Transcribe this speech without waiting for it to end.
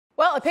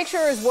Well, a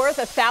picture is worth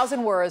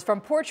 1,000 words.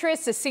 From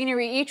portraits to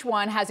scenery, each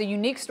one has a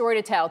unique story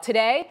to tell.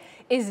 Today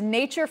is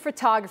Nature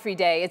Photography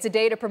Day. It's a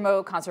day to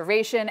promote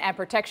conservation and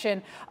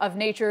protection of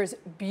nature's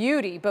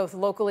beauty, both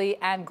locally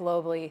and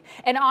globally.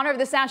 In honor of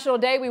this National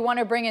Day, we want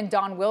to bring in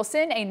Dawn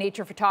Wilson, a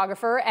nature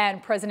photographer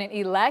and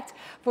president-elect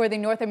for the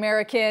North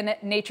American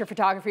Nature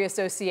Photography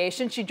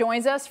Association. She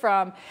joins us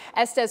from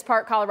Estes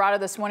Park, Colorado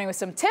this morning with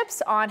some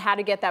tips on how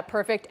to get that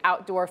perfect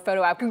outdoor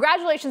photo app.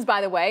 Congratulations,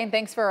 by the way, and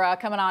thanks for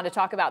coming on to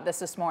talk about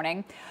this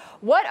morning.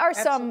 What are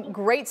some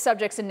great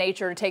subjects in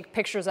nature to take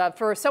pictures of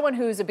for someone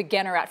who's a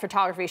beginner at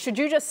photography? Should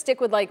you just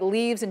stick with like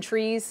leaves and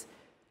trees?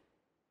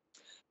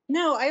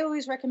 No, I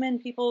always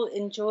recommend people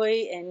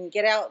enjoy and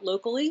get out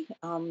locally.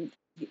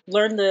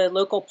 Learn the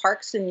local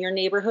parks in your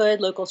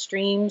neighborhood, local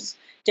streams,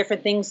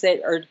 different things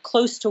that are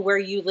close to where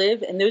you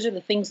live. And those are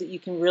the things that you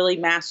can really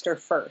master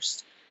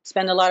first.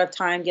 Spend a lot of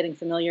time getting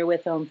familiar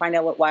with them, find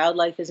out what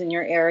wildlife is in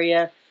your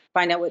area,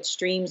 find out what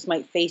streams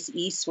might face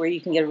east where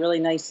you can get a really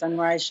nice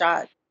sunrise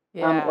shot.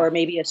 Or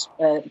maybe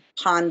a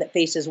pond that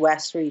faces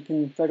west where you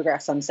can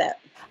photograph sunset.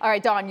 All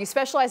right, Dawn, you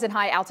specialize in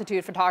high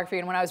altitude photography.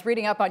 And when I was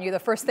reading up on you, the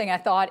first thing I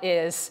thought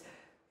is,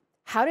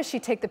 how does she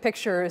take the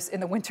pictures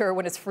in the winter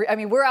when it's free? I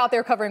mean, we're out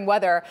there covering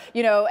weather,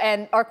 you know,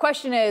 and our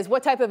question is,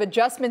 what type of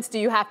adjustments do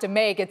you have to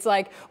make? It's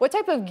like, what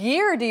type of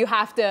gear do you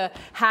have to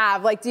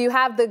have? Like, do you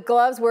have the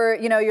gloves where,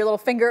 you know, your little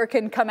finger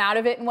can come out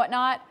of it and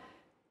whatnot?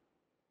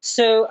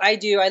 So I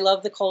do. I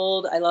love the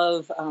cold. I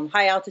love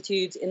high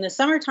altitudes. In the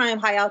summertime,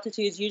 high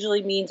altitudes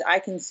usually means I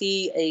can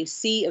see a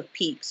sea of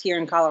peaks here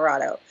in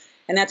Colorado.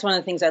 And that's one of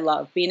the things I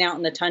love. Being out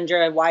in the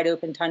tundra, wide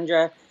open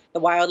tundra, the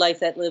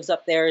wildlife that lives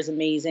up there is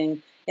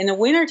amazing. In the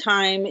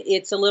wintertime,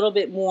 it's a little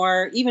bit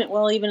more, even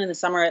in the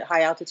summer at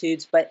high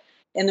altitudes, but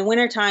in the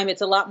wintertime,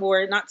 it's a lot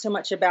more, not so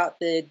much about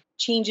the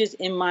changes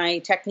in my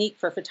technique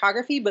for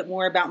photography, but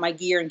more about my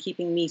gear and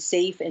keeping me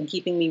safe and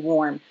keeping me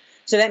warm.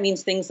 So that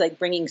means things like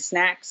bringing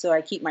snacks so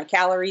I keep my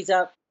calories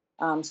up,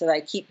 so that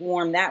I keep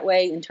warm that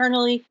way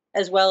internally,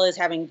 as well as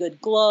having good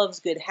gloves,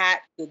 good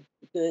hat,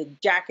 good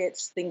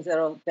jackets, things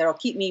that'll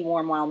keep me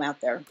warm while I'm out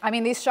there. I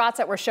mean, these shots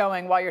that we're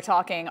showing while you're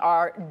talking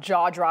are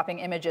jaw-dropping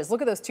images.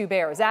 Look at those two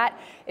bears. That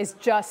is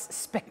just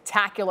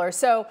spectacular.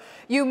 So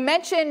you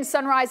mentioned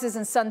sunrises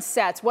and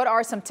sunsets. What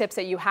are some tips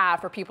that you have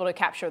for people to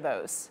capture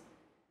those?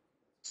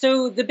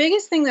 So the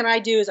biggest thing that I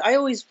do is I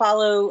always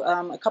follow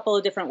a couple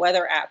of different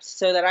weather apps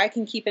so that I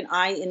can keep an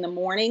eye in the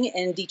morning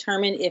and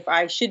determine if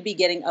I should be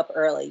getting up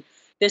early.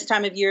 This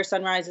time of year,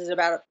 sunrise is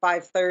about at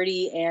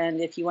 5:30, and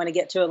if you want to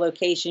get to a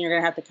location, you're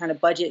going to have to kind of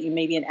budget you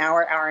maybe an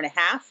hour, hour and a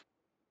half.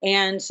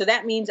 And so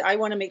that means I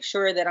want to make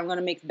sure that I'm going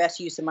to make the best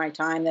use of my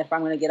time, that if I'm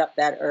going to get up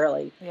that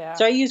early. Yeah.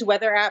 So I use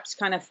weather apps,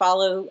 kind of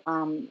follow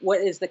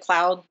what is the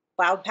cloud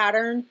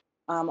pattern.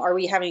 Are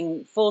we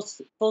having full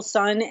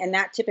sun? And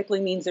that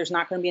typically means there's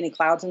not going to be any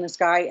clouds in the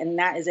sky. And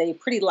that is a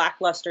pretty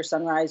lackluster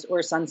sunrise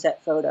or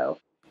sunset photo.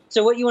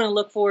 So what you want to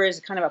look for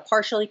is kind of a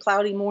partially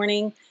cloudy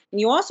morning. And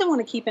you also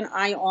want to keep an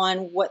eye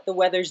on what the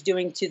weather's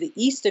doing to the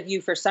east of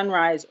you for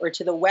sunrise or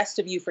to the west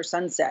of you for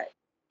sunset.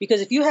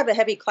 Because if you have a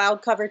heavy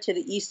cloud cover to the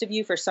east of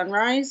you for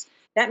sunrise,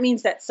 that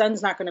means that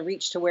sun's not going to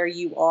reach to where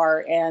you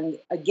are. And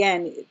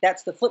again,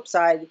 that's the flip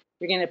side.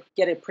 You're going to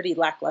get a pretty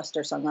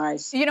lackluster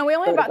sunrise. You know, we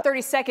only have about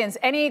 30 seconds.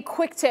 Any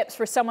quick tips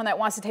for someone that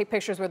wants to take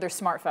pictures with their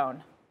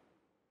smartphone?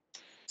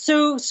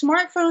 So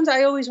smartphones,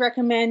 I always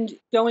recommend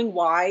going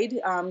wide.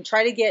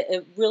 Try to get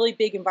a really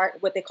big,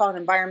 what they call an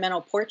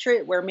environmental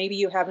portrait, where maybe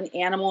you have an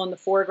animal in the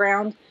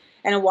foreground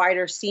and a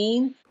wider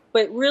scene.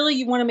 But really,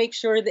 you want to make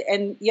sure that,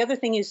 and the other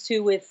thing is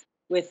too with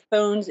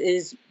phones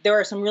is there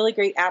are some really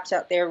great apps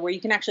out there where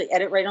you can actually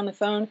edit right on the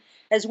phone,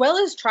 as well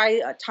as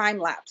try a time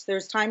lapse.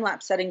 There's time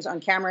lapse settings on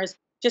cameras.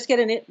 Just get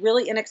a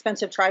really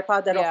inexpensive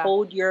tripod that'll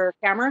hold your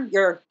camera,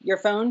 your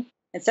phone,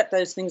 and set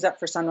those things up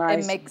for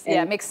sunrise.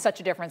 It makes such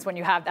a difference when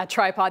you have that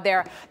tripod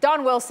there.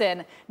 Dawn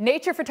Wilson,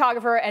 nature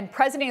photographer and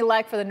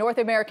president-elect for the North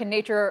American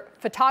Nature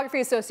Photography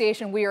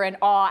Association. We are in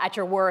awe at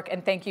your work,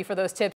 and thank you for those tips.